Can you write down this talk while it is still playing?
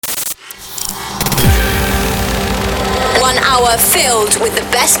1 hour filled with the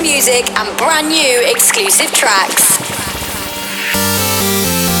best music and brand new exclusive tracks.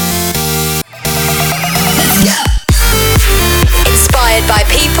 Inspired by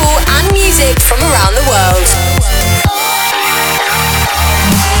people and music from around the world.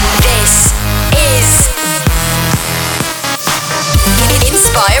 This is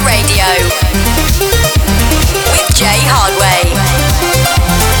Inspire Radio with Jay Hardway.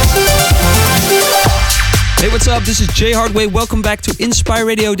 Hey, what's up? This is Jay Hardway. Welcome back to Inspire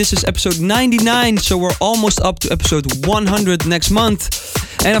Radio. This is episode 99, so we're almost up to episode 100 next month.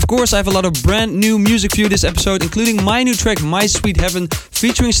 And of course, I have a lot of brand new music for you this episode, including my new track, My Sweet Heaven,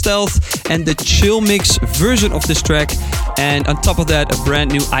 featuring Stealth, and the chill mix version of this track. And on top of that, a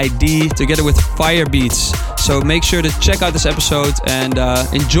brand new ID together with Firebeats. So make sure to check out this episode and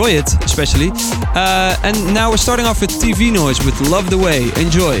enjoy it, especially. And now we're starting off with TV Noise with Love the Way.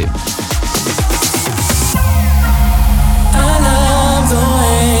 Enjoy. The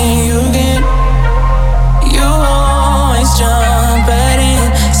way you get, you always jump right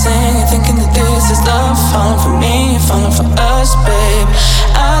in, singing, thinking that this is love, falling for me, falling for us, babe.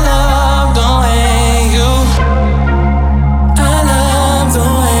 I love the way you, I love the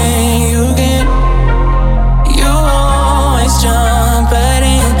way you get, you always jump right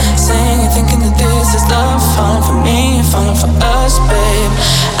in, singing, thinking that this is love, falling for me, falling for us, babe.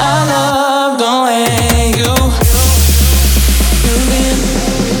 I love the way you.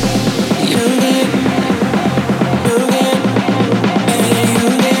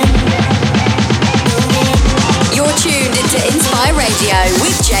 Radio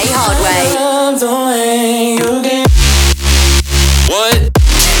with Jay Hardway. I love the way you get. What?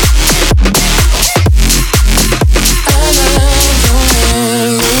 I love the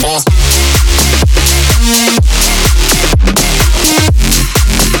way you get.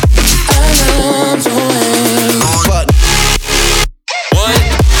 I love the way you get. What?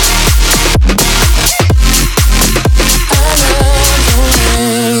 I love the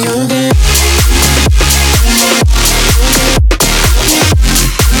way you get.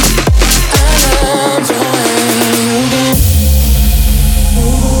 I love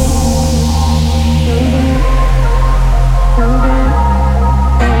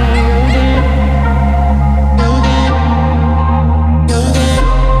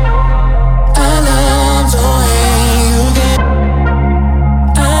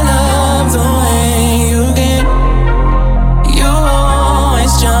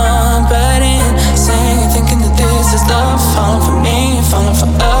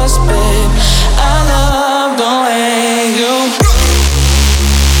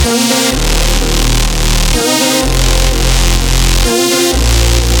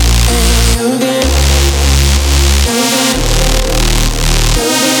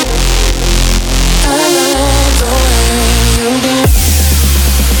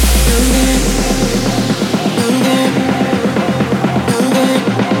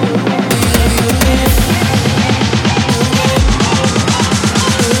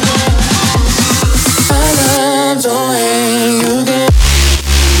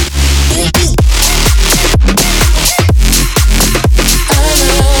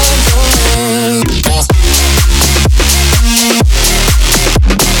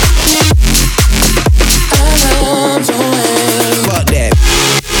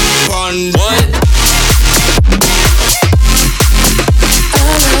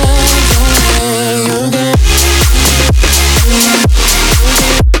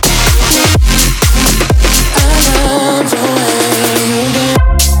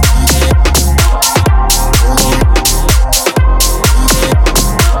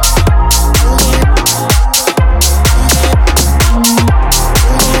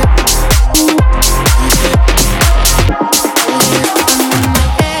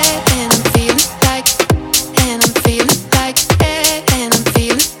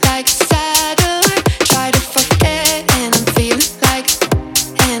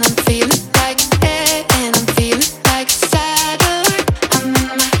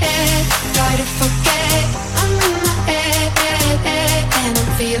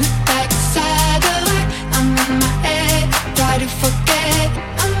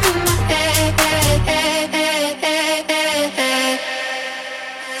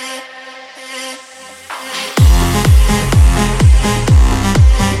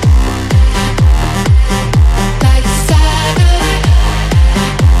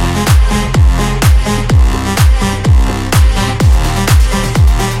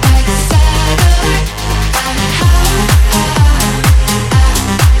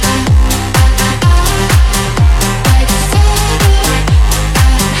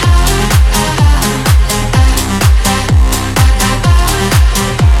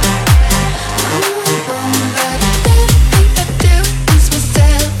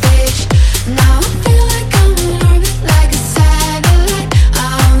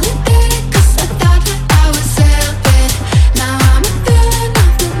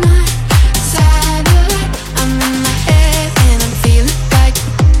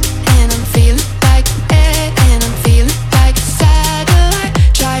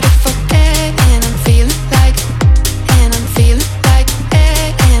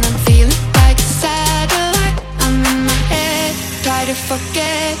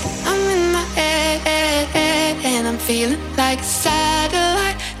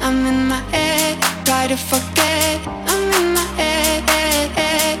I'm in my head, try to forget. I'm in my head, head,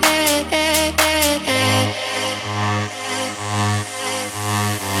 head, head, head, head, head.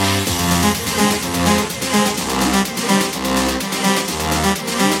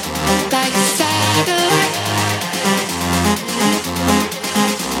 Like a satellite,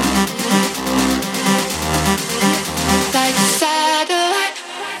 like a satellite.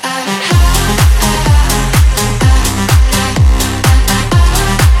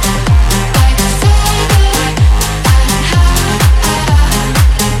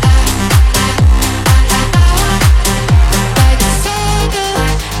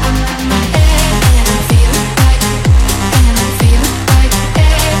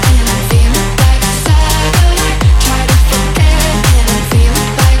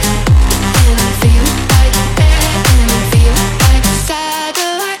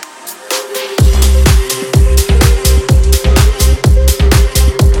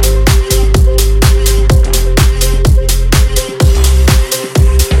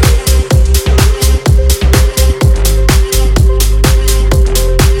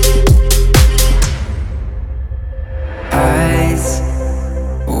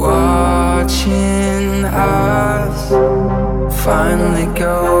 Finally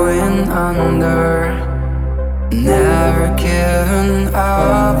going under, never giving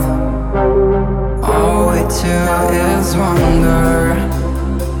up. All we do is wonder.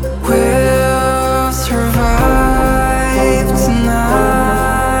 We'll survive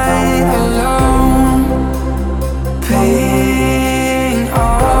tonight alone, being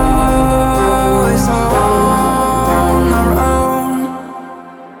always on our own.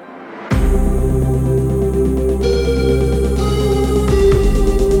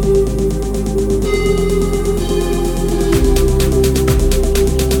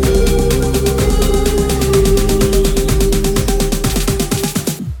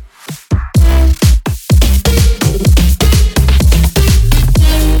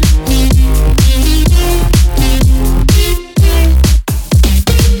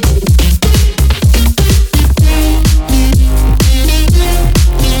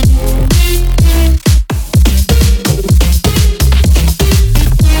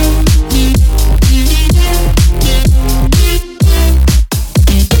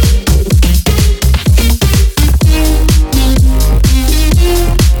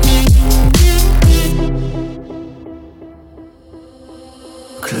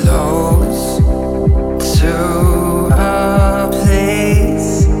 Close to a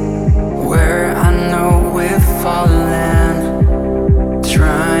place where I know we've fallen,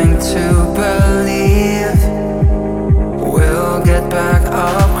 trying to believe we'll get back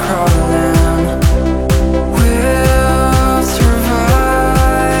up crawling. We'll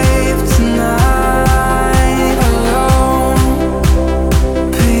survive tonight alone,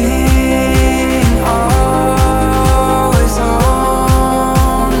 being always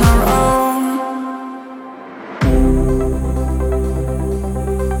on our own.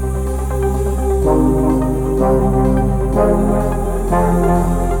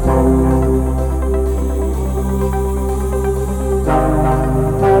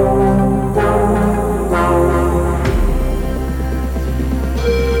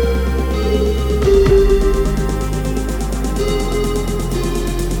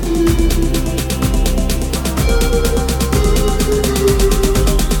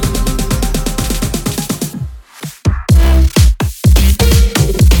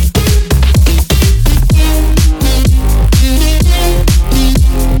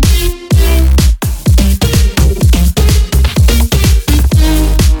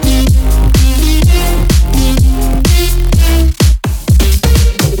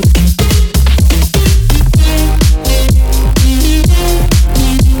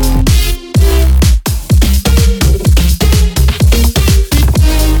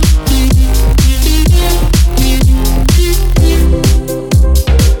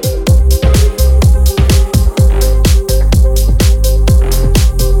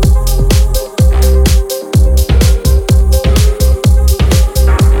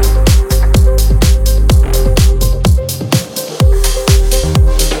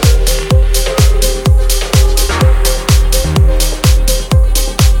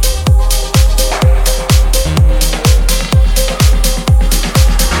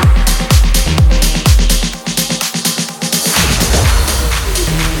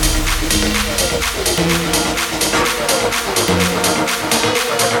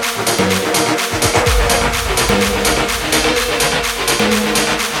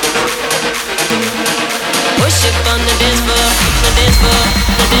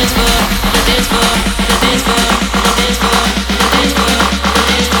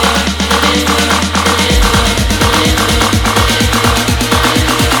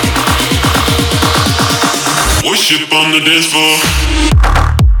 Worship on the dance floor.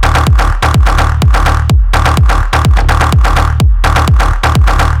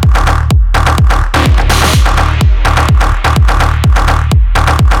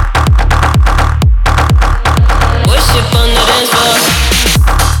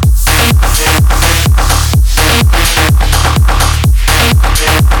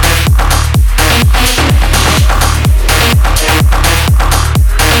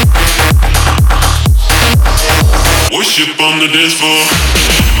 Worship on the dance floor.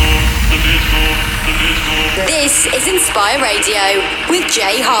 This is Inspire Radio with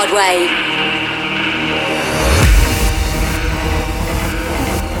Jay Hardway.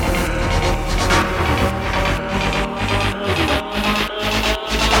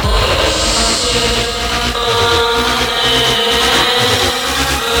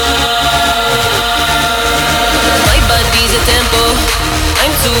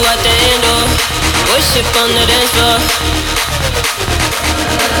 Worship on the dance floor.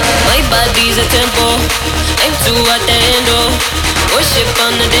 My body's a tempo. I'm too hot to handle. Worship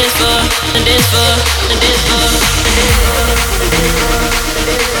on the dance floor, the dance floor, the dance floor, the dance floor, the dance floor, the dance floor.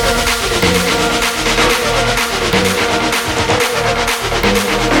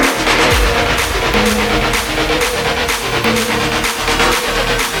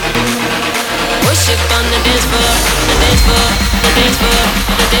 Worship on the dance floor, the dance floor, the dance floor,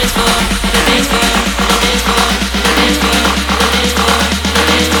 the dance floor, the dance floor.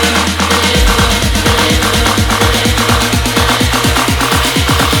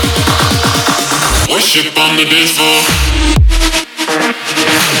 Worship on the dance floor.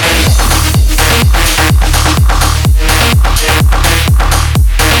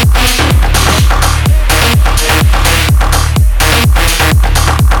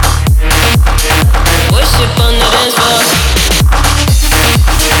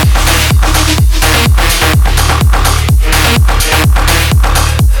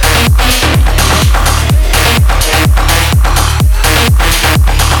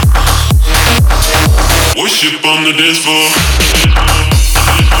 Worship on the dance floor.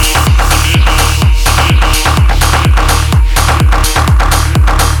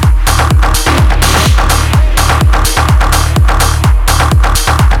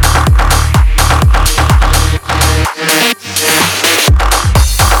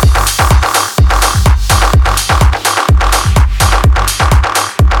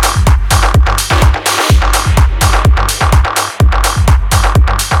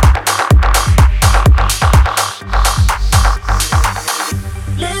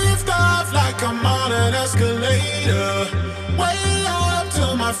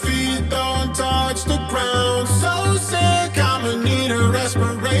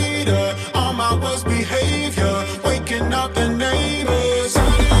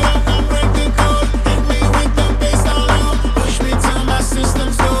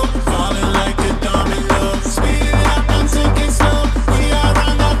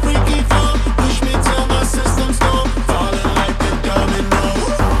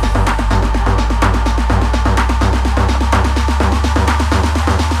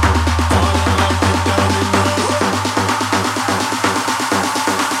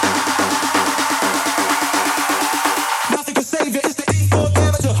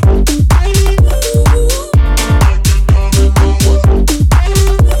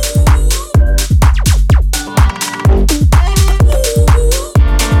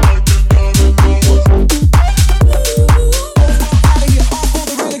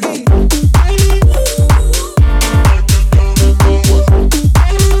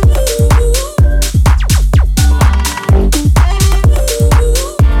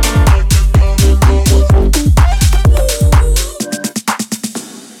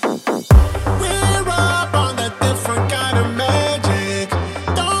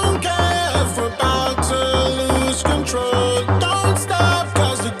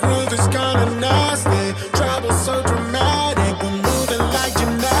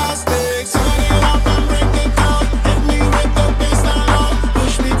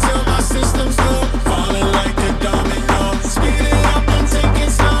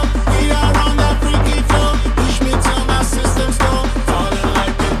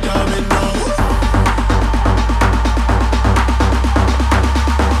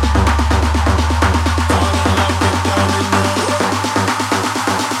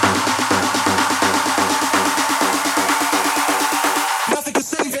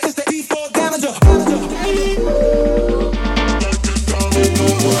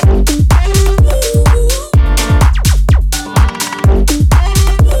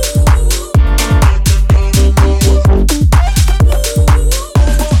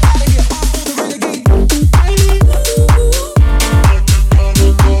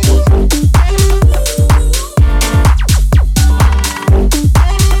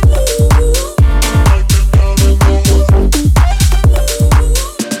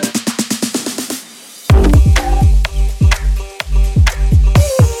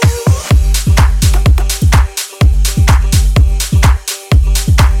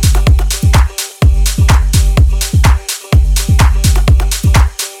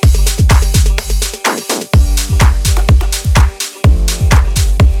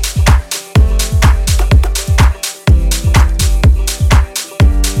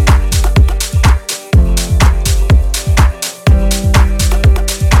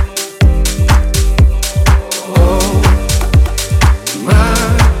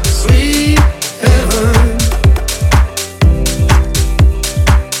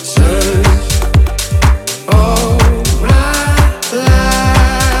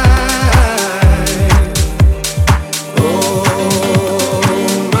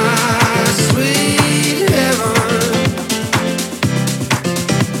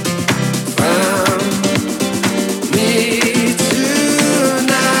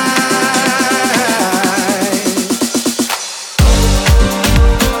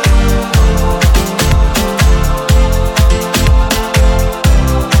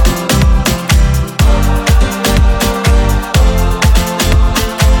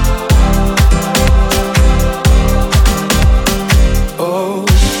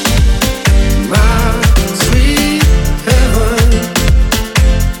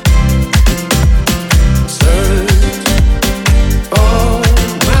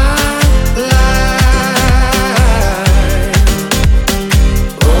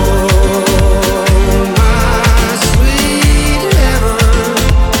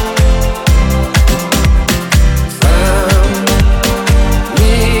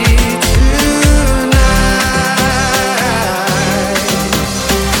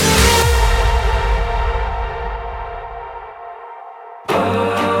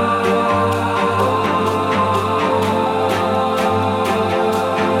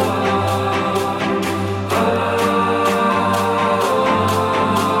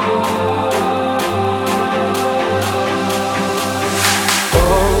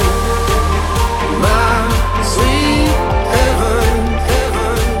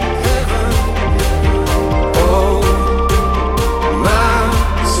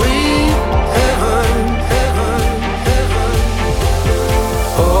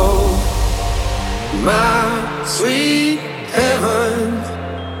 my sweet heaven.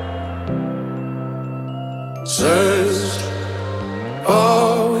 Searched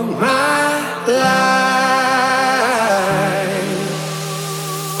all my life.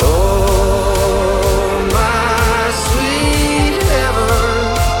 Oh, my sweet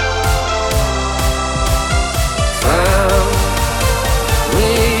heaven found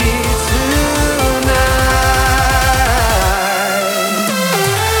me tonight.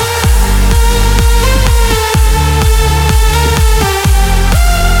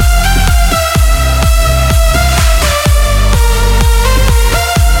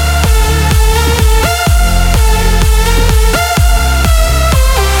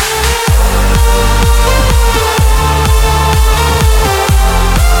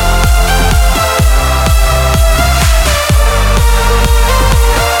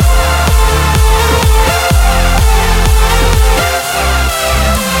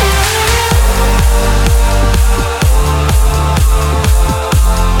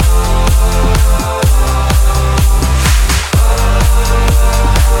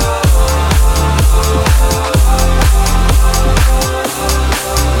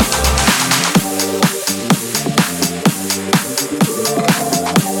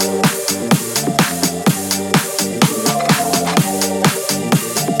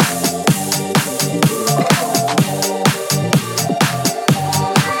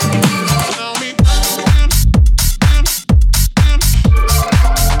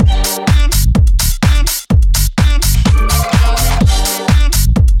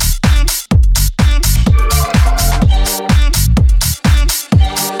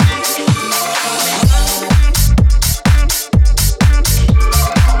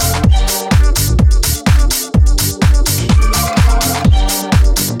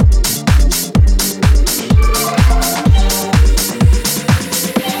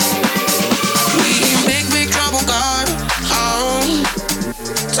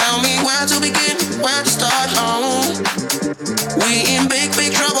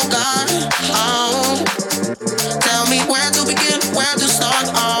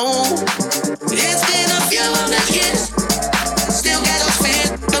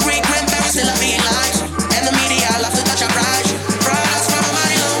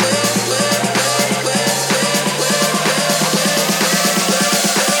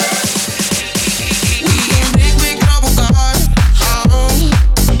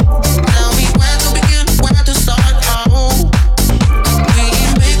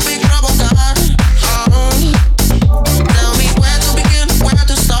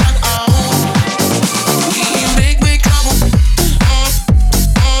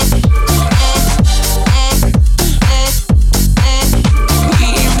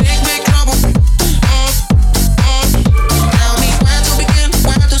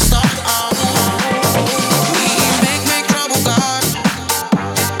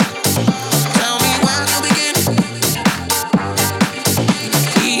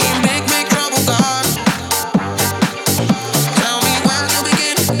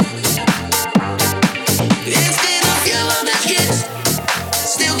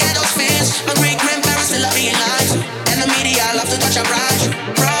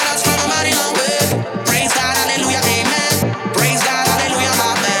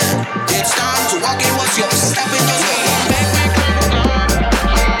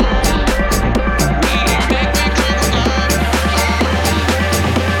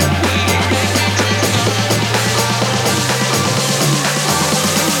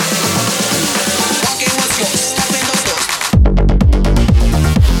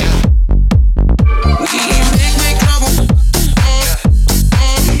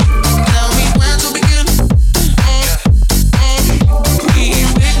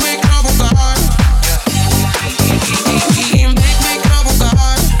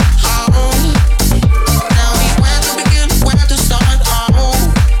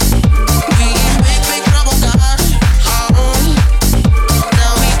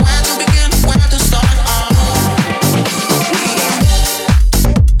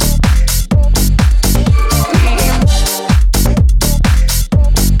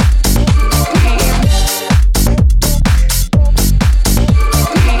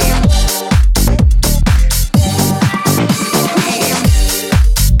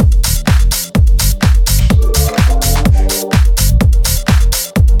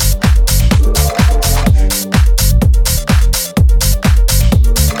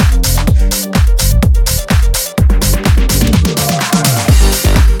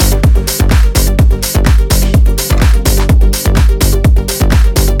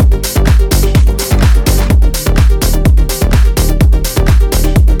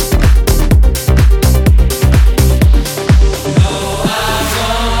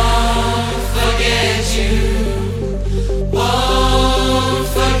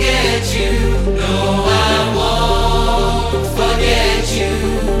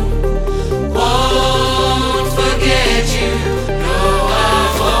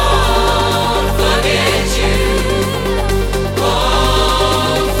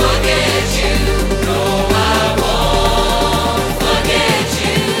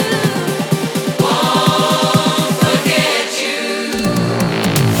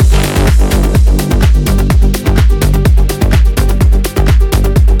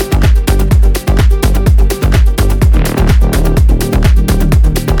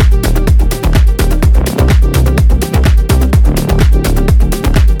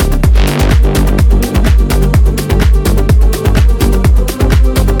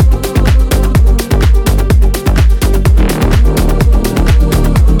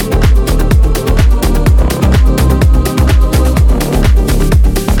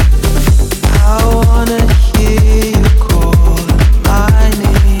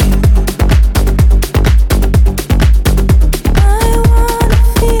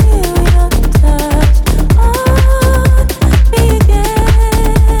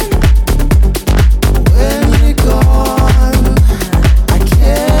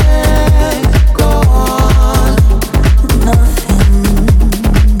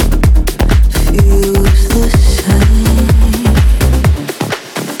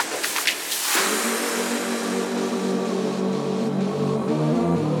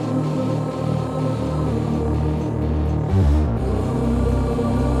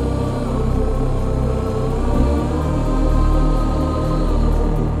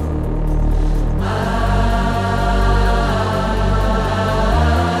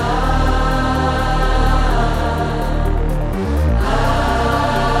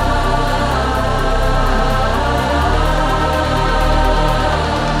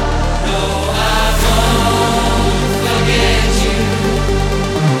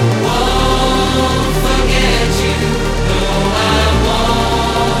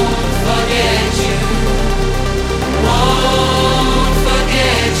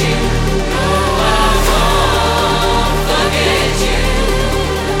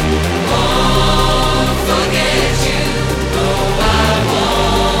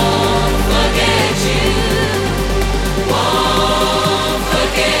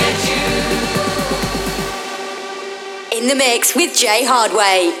 mix with Jay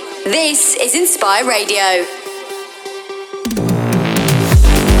Hardway. This is Inspire Radio.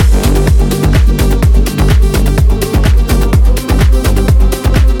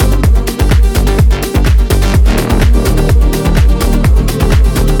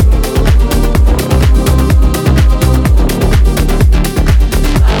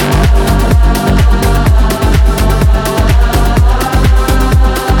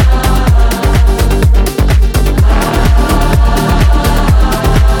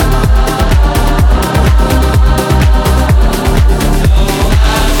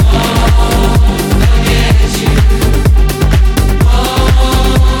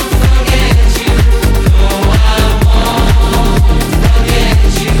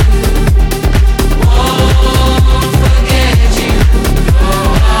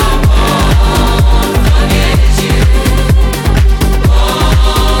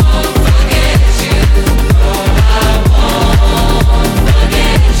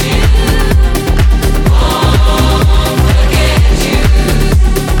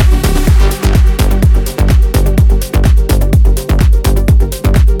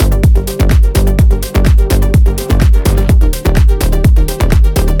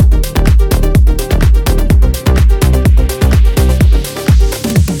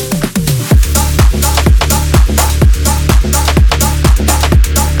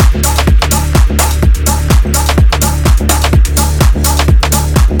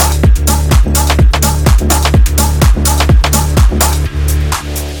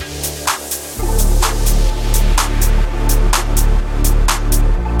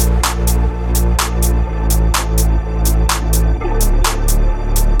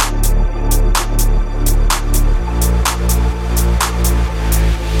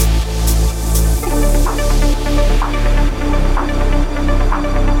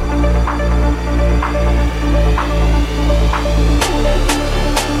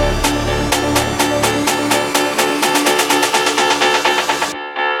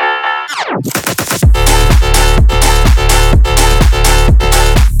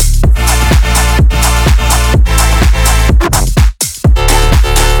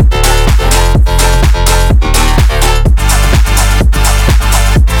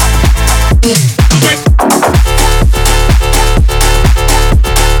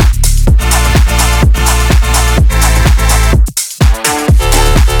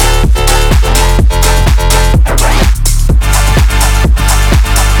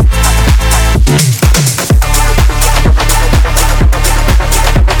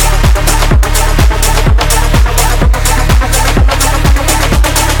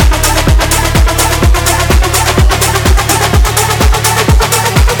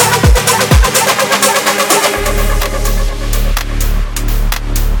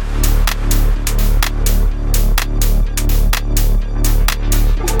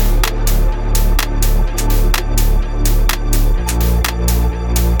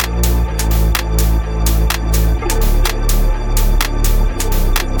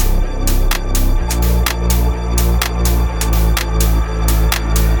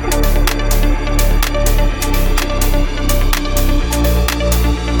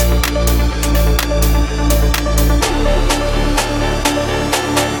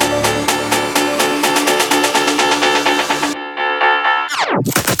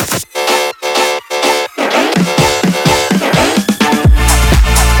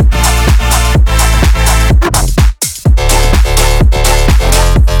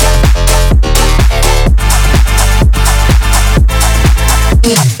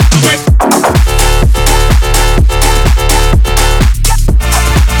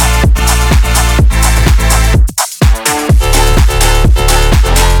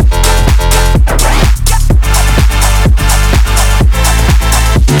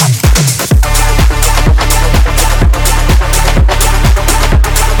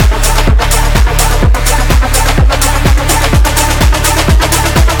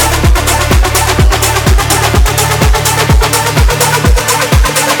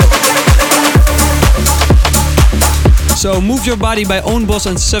 So Move Your Body by Own Boss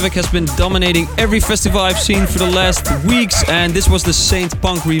and Sevek has been dominating every festival I've seen for the last weeks, and this was the Saint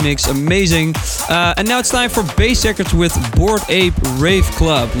Punk remix, amazing. And now it's time for Bass Records with Bored Ape Rave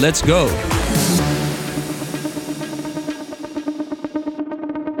Club. Let's go.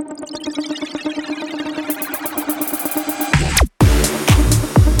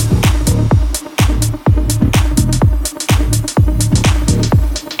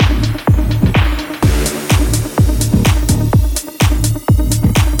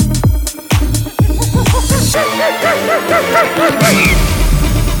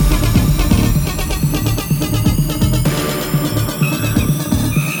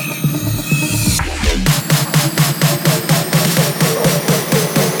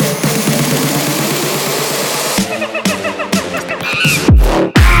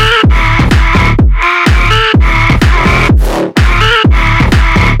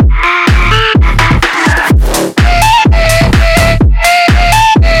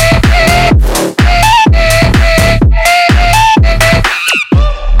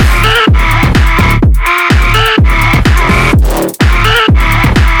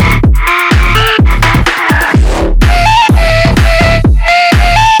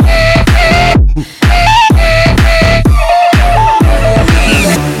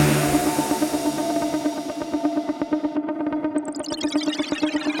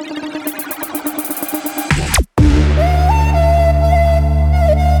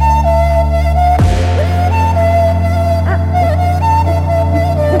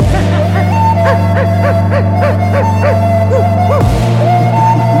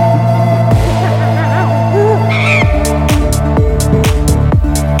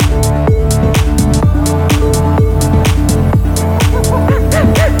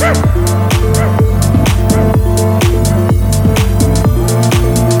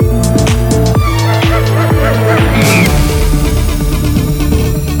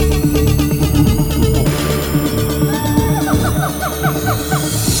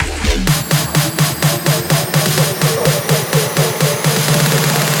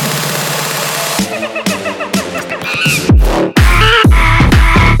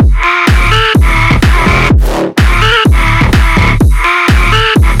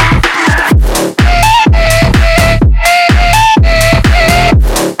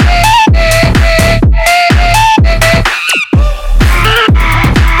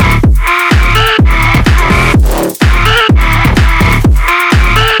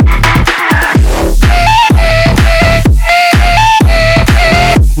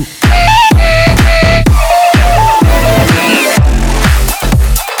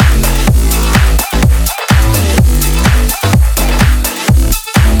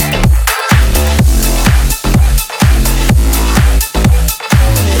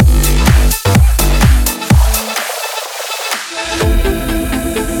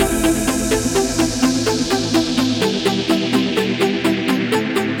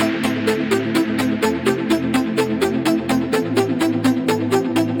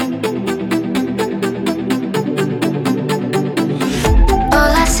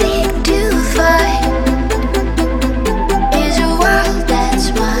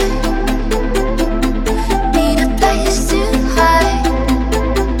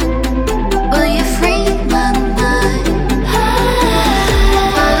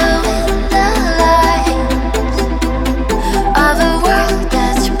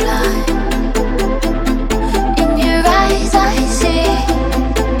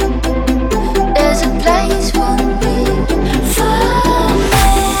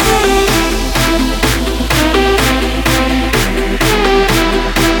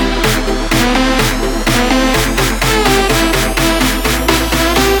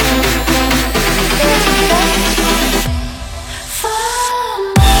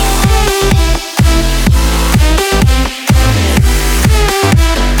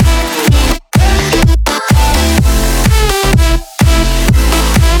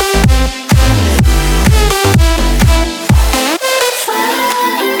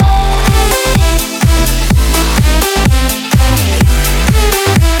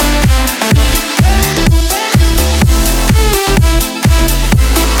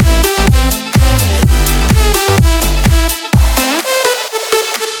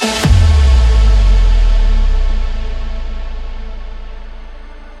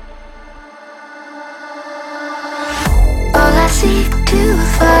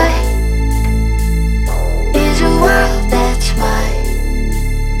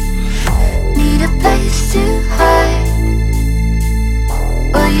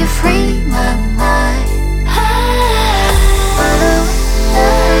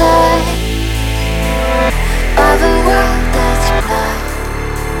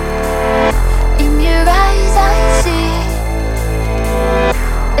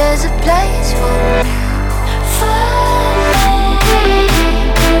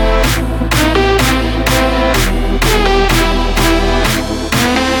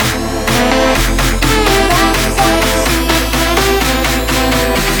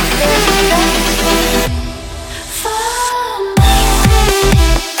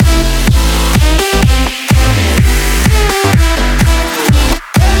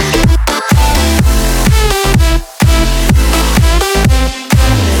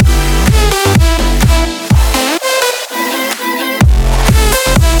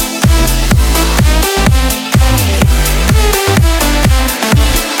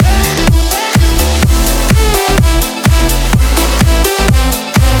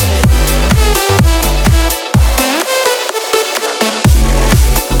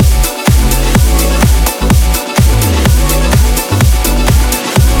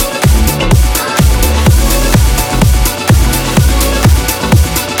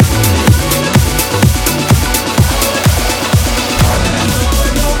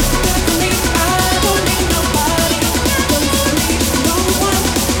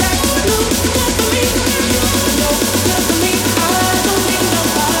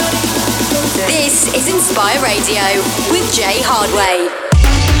 Inspire Radio with Jay Hardway.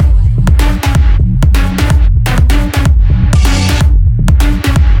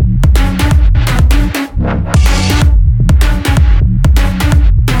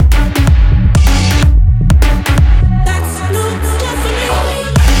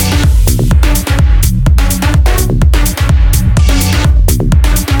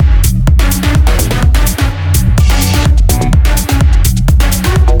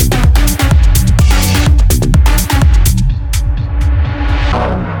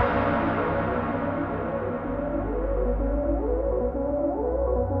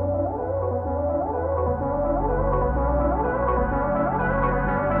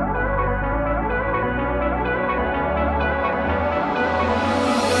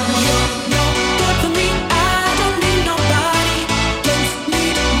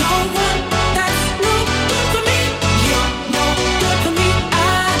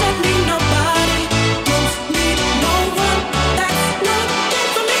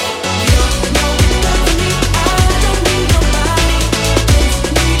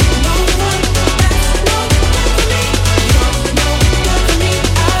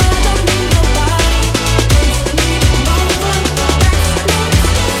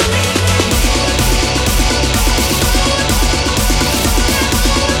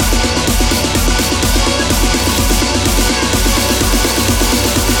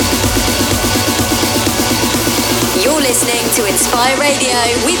 Listening to Inspire Radio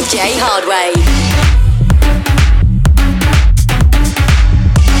with Jay Hardway.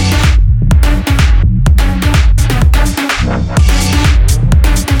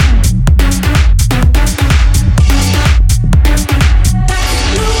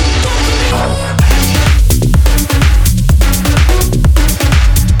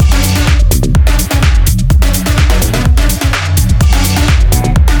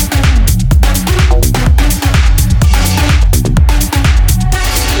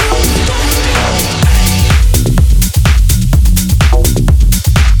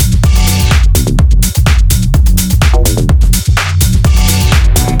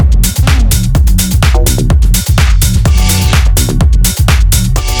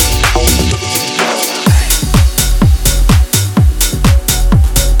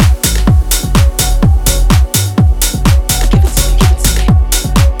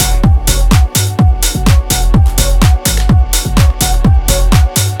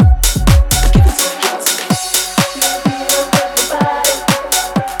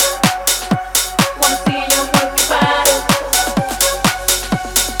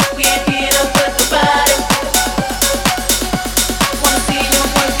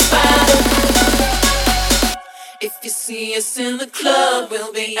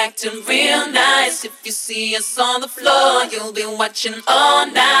 Acting real nice. If you see us on the floor, you'll be watching all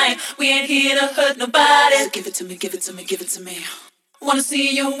night. We ain't here to hurt nobody. So give it to me, give it to me, give it to me. Wanna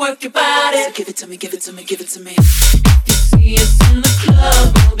see you work your body. So give it to me, give it to me, give it to me. If you see us in the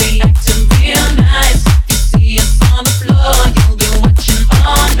club, we'll be acting real nice. If you see us on the floor, you'll be watching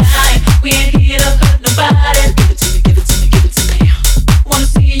all night. We ain't here to hurt nobody. So give it to me, give it to me, give it to me. Wanna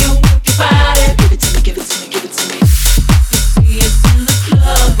see you work your body. Give it to me, give it to me, give it to me. If you see us in the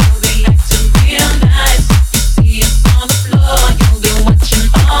club, we'll be acting real nice. If you see us on the floor, you'll be watching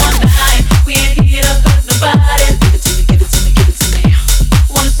all night. We ain't here to hurt nobody. Give it to me, give it to me, give it to me.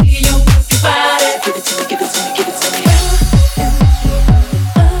 Wanna see you work your body. Give it to me, give it to me, give it to me.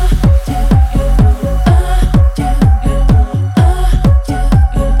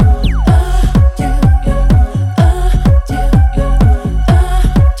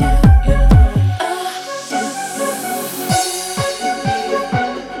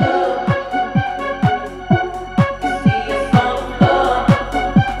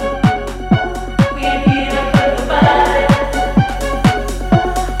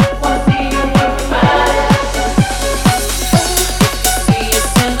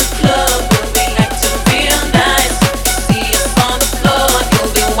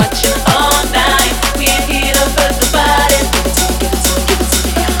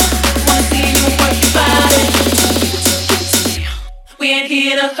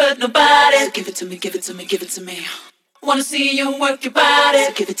 Give it to me, give it to me, give it to me. Wanna see you work your body.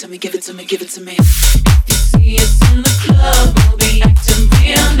 So give it to me, give it to me, give it to me. If you see us in the club, we'll be acting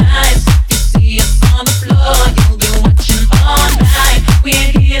real nice. If you see us on the floor, you'll be watching all night. We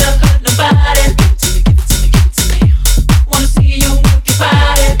ain't here to hurt nobody. Give it to me, give it to me, give it to me. Wanna see you work your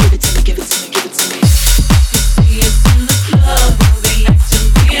body. Give it to me, give it to me, give it to me. If you see us in the club, we'll be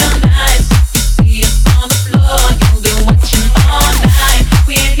acting real nice. If you see us on the floor, you'll be watching all night.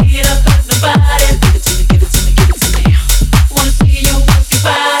 We ain't here to hurt nobody. Give it to me, give it to me, give it to me. Wanna see you work your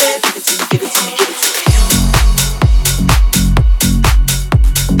body. Give it to me, give it to me, give it to me.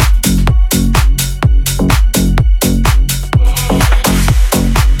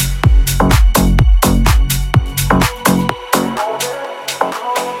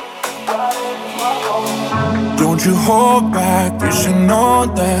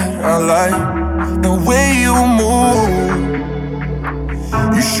 know that I like the way you move.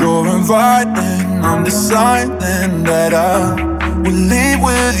 You're sure inviting, I'm deciding that I will leave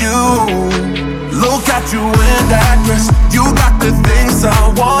with you. Look at you in that dress, you got the things I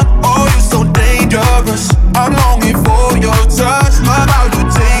want. Oh, you're so dangerous, I'm longing for your touch. Love how you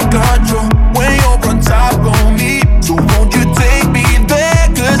take control when you're on top of me. So won't you take me there,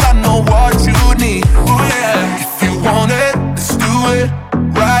 cause I know what you need. Oh yeah, if you want it, let's do it.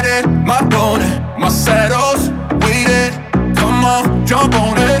 Ride it, my pony, my saddle's waiting. Come on, jump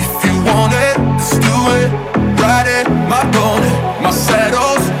on it. If you want it, let's do it. Ride it, my pony, my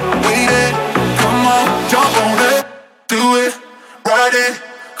saddle's waiting. Come on, jump on it. Do it, ride it.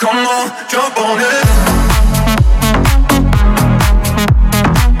 Come on, jump on it.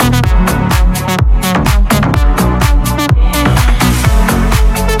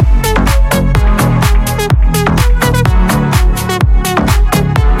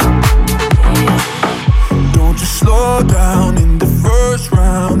 Down in the first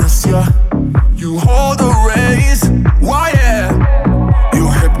round, it's you hold the reins. Why yeah, you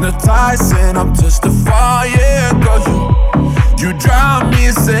hypnotizing, I'm testifying. Cause you drive me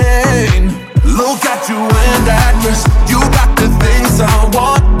insane. Look at you in that dress, you got the things I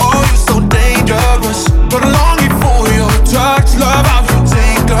want. Oh, you're so dangerous, but I'm longing for your touch. Love how you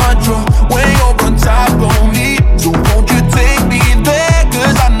take control when you're on top of me. So won't you take me there,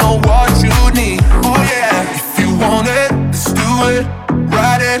 cause I know what you need. Oh yeah, want it, let's do it.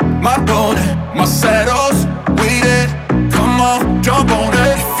 Ride it, my pony, my saddle's waiting. Come on, jump on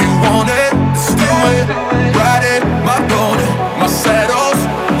it. If you want it, let's do it. Ride it, my pony, my saddle's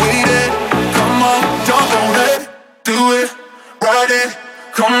waiting. Come on, jump on it. Do it, ride it.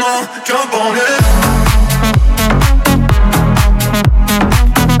 Come on, jump on it.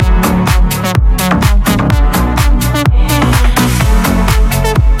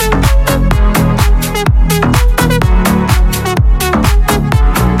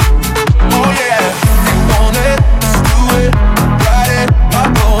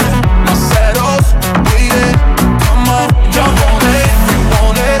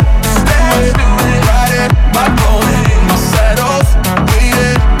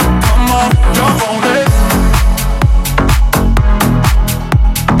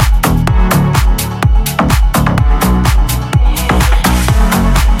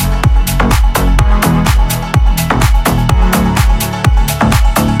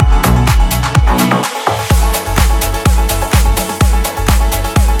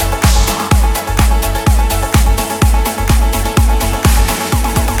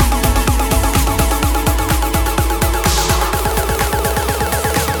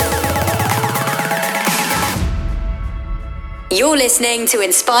 You're listening to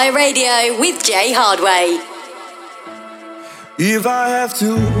Inspire Radio with Jay Hardway. If I have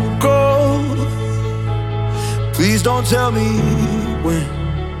to go, please don't tell me when.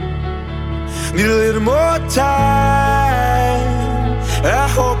 Need a little more time, I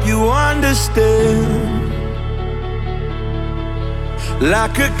hope you understand.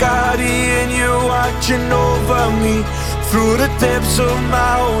 Like a guardian, you're watching over me through the depths of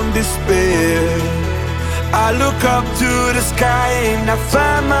my own despair. I look up to the sky and I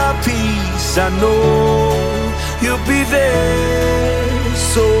find my peace. I know you'll be there.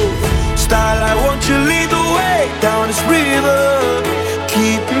 So, Starlight, won't you lead the way down this river?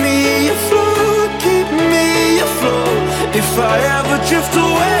 Keep me afloat, keep me afloat. If I ever drift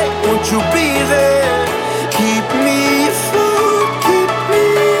away, won't you be there? Keep me afloat, keep me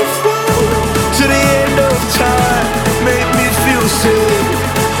afloat. To the end of time, make me feel safe.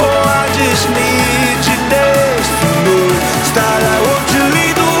 Oh, I just need you next to me. Starlight, won't you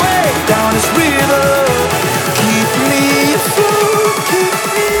lead the way down this river? Keep me afloat, keep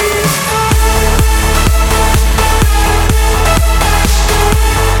me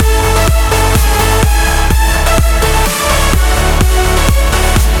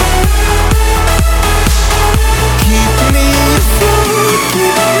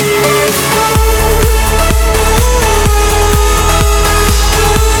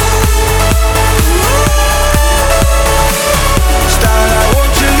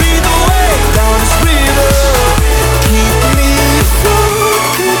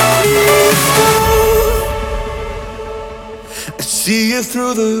see you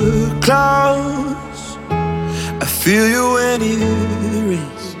through the clouds. I feel you when it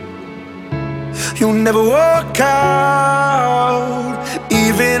rains. You'll never walk out,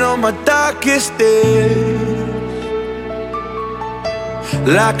 even on my darkest days.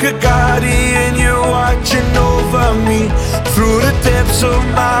 Like a guardian, you're watching over me through the depths of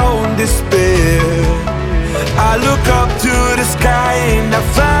my own despair. I look up to the sky and I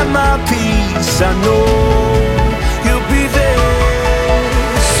find my peace. I know you'll be there.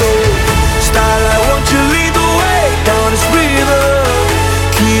 So, starlight, won't you lead the way down this river?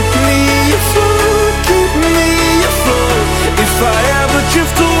 Keep me afloat, keep me afloat. If I ever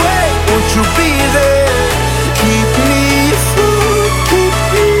drift away, won't you be there? Keep me afloat, keep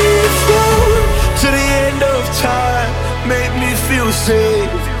me afloat. To the end of time, make me feel safe.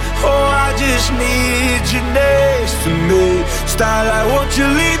 Oh, I just need you next to me. Starlight, won't you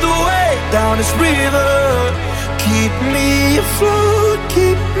lead the way down this river? Keep me afloat,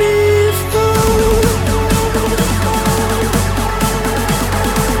 keep me afloat.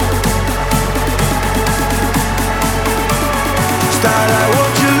 Starlight,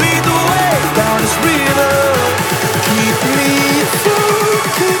 won't you lead the way down this river? Keep me afloat,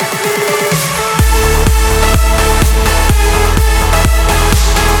 keep me afloat.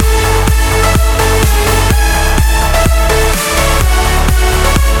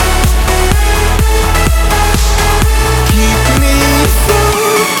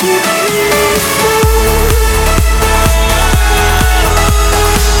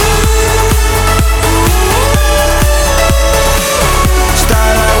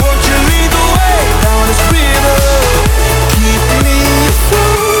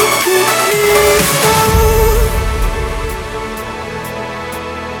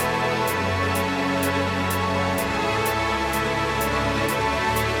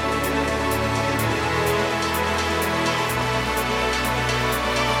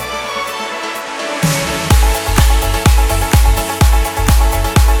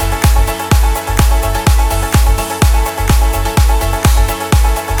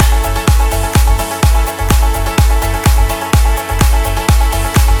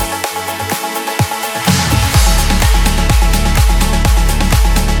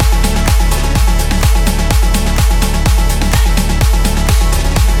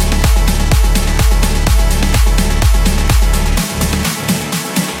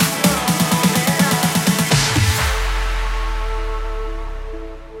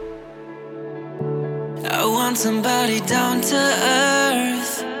 Somebody down to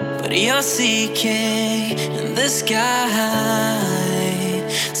earth, but you're seeking in the sky.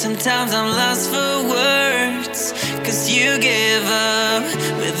 Sometimes I'm lost for words, 'cause you give up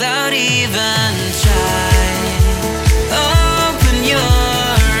without even trying. Open your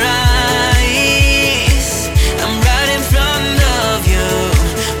eyes, I'm right in front of you.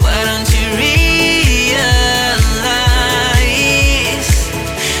 Why don't you realize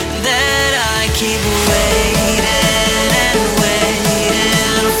that I keep waiting?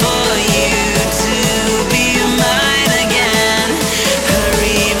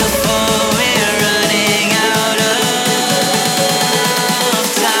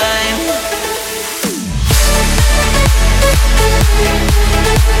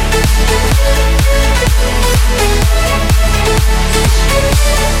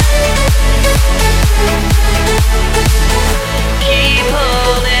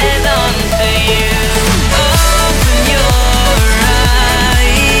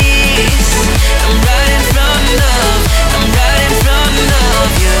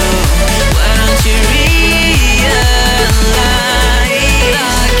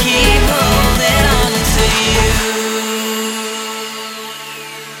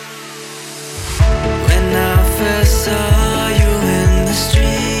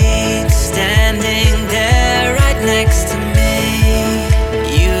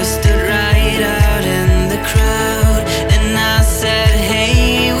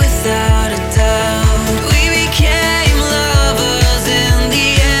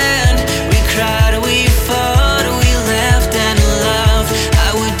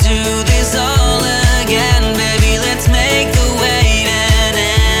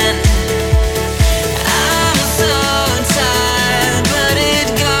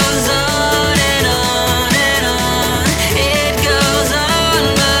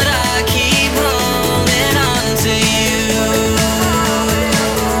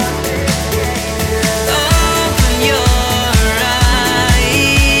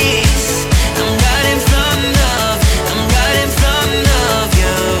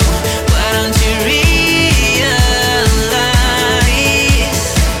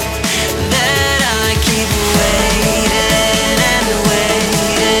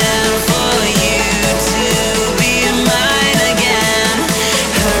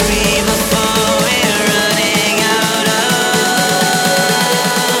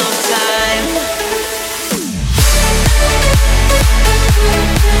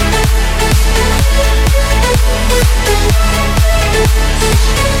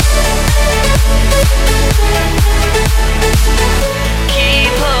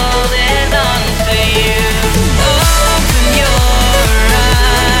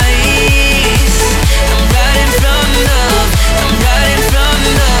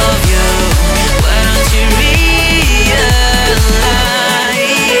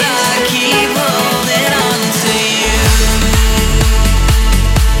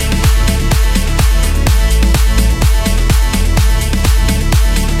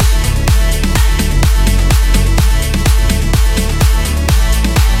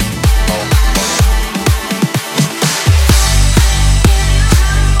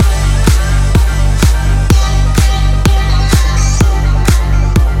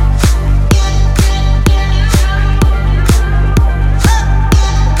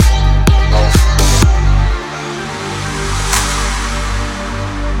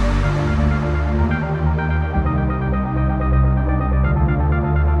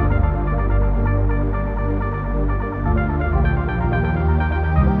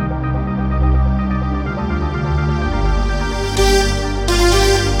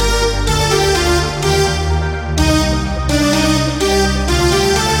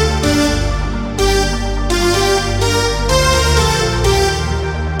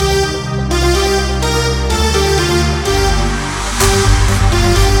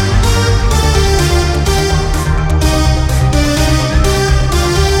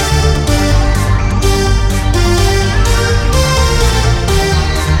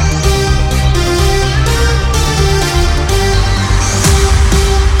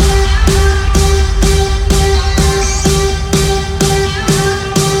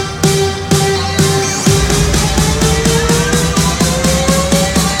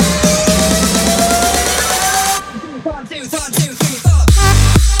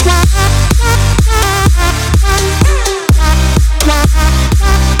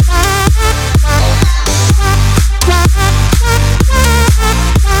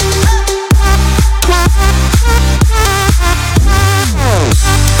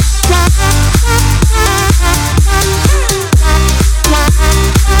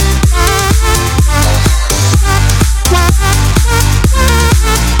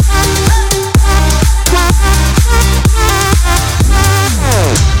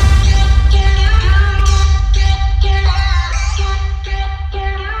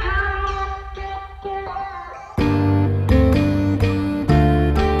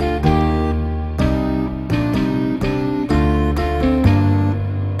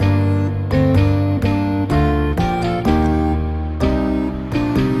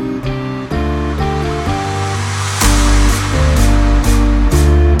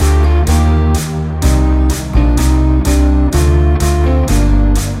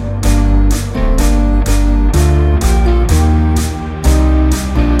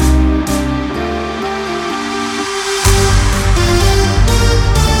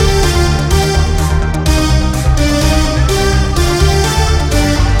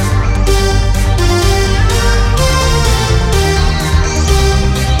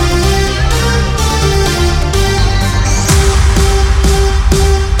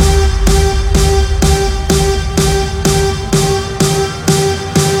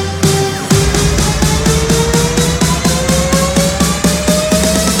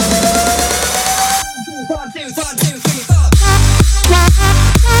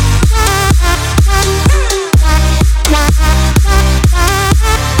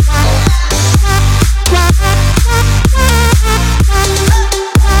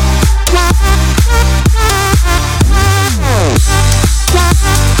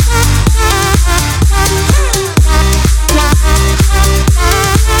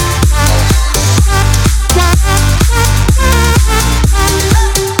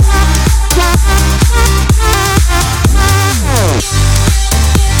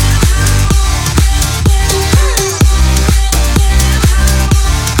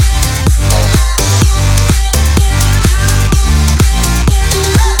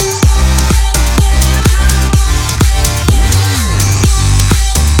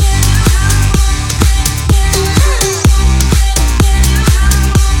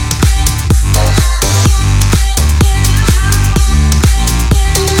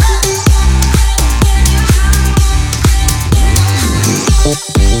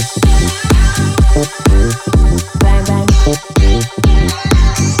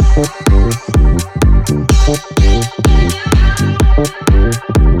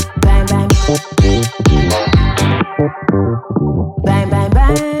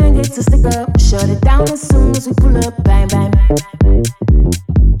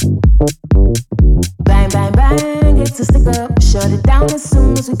 it's a stick up. Shut it down as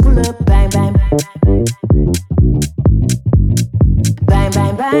soon as we pull up. Bang, bang. Bang,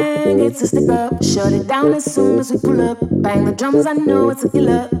 bang, bang, it's a stick up. Shut it down as soon as we pull up. Bang the drums, I know it's a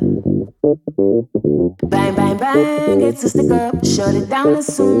killer. Bang, bang, bang, it's a stick up. Shut it down as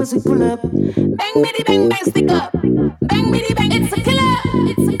soon as we pull up. Bang, bitty, bang, bang, stick up. Bang, bitty, bang, it's a killer.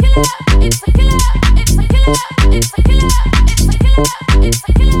 It's a killer. It's a killer. It's a killer. It's a killer. It's a killer. It's a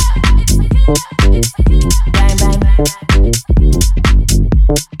killer. It's a killer. Bang, bang.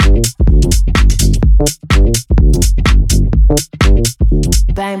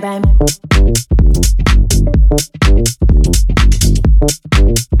 Bang, bang.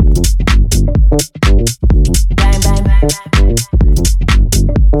 Bang, bang.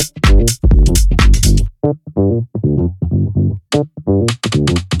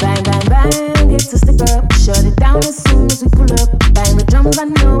 Bang, bang, bang, it's a stick up. Shut it down as soon as we pull up. Bang the drums, I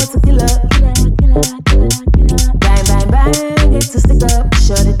know it's a killer. Bang, bang, bang, it's a stick up.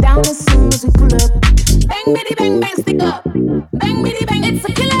 Shut it down as soon as we pull up. Bang, bitty, bang, bang, stick up. Bang, bitty, bang, it's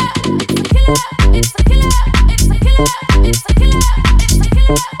a killer. It's a killer. It's a killer. It's a killer. It's a killer. It's a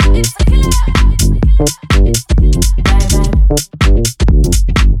killer. It's a killer. Bang, bang.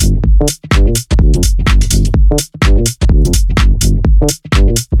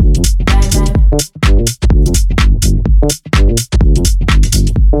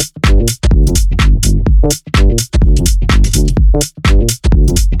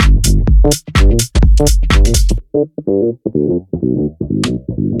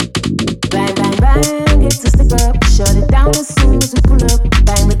 Bang, bang, bang, it's a stick up. Shut it down as soon as we pull up.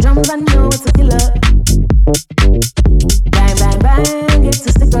 Bang the drums, I know it's a killer. Bang, bang, bang, it's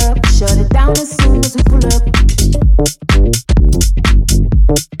a stick up. Shut it down as soon as we pull up.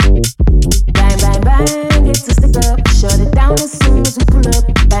 Bang, bang, bang, it's a stick up. Shut it down as soon as we pull up.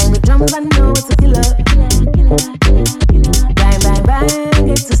 Bang the drums, I know it's a killer. Bang, bang, bang,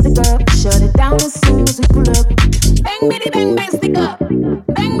 it's a stick up. Shut it down as soon as we pull up. Bang, bitty, bang, bang, stick up.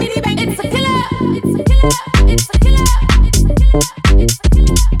 Bang, bitty, bang, it's a killer. It's a killer. It's a killer. It's a killer. It's a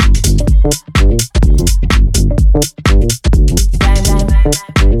killer. Bang, bang, bang.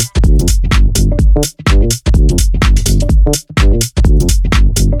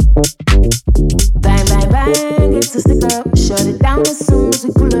 Bang, bang, bang, it's a stick up. Shut it down as soon as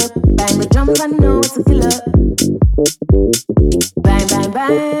we pull up. Bang the drums, I know it's a killer. Bang, bang,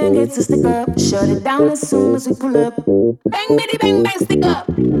 bang, it's a stick up. Shut it down as soon as we pull up. Bang, bitty, bang, bang, stick up.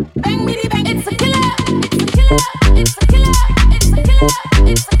 Bang, bitty, bang, it's a killer. It's a killer. It's a killer. It's a killer.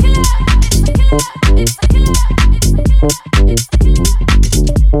 It's a killer. It's a killer. It's a killer. It's a killer.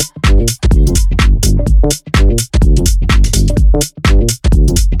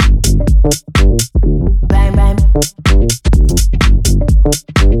 Bang, bang.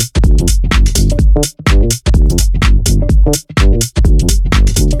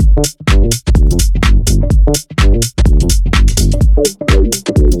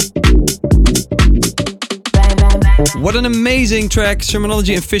 What an amazing track,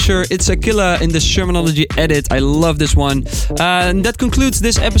 Shermanology and Fisher. It's a killer in the Shermanology edit. I love this one. And that concludes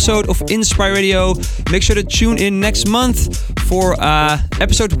this episode of Inspire Radio. Make sure to tune in next month for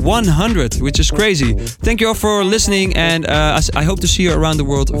episode 100, which is crazy. Thank you all for listening, and I hope to see you around the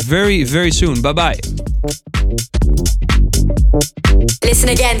world very, very soon. Bye-bye. Listen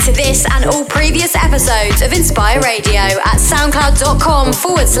again to this and all previous episodes of Inspire Radio at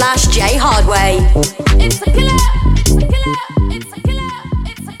soundcloud.com/Jay Hardway. It's a killer. It's a killer.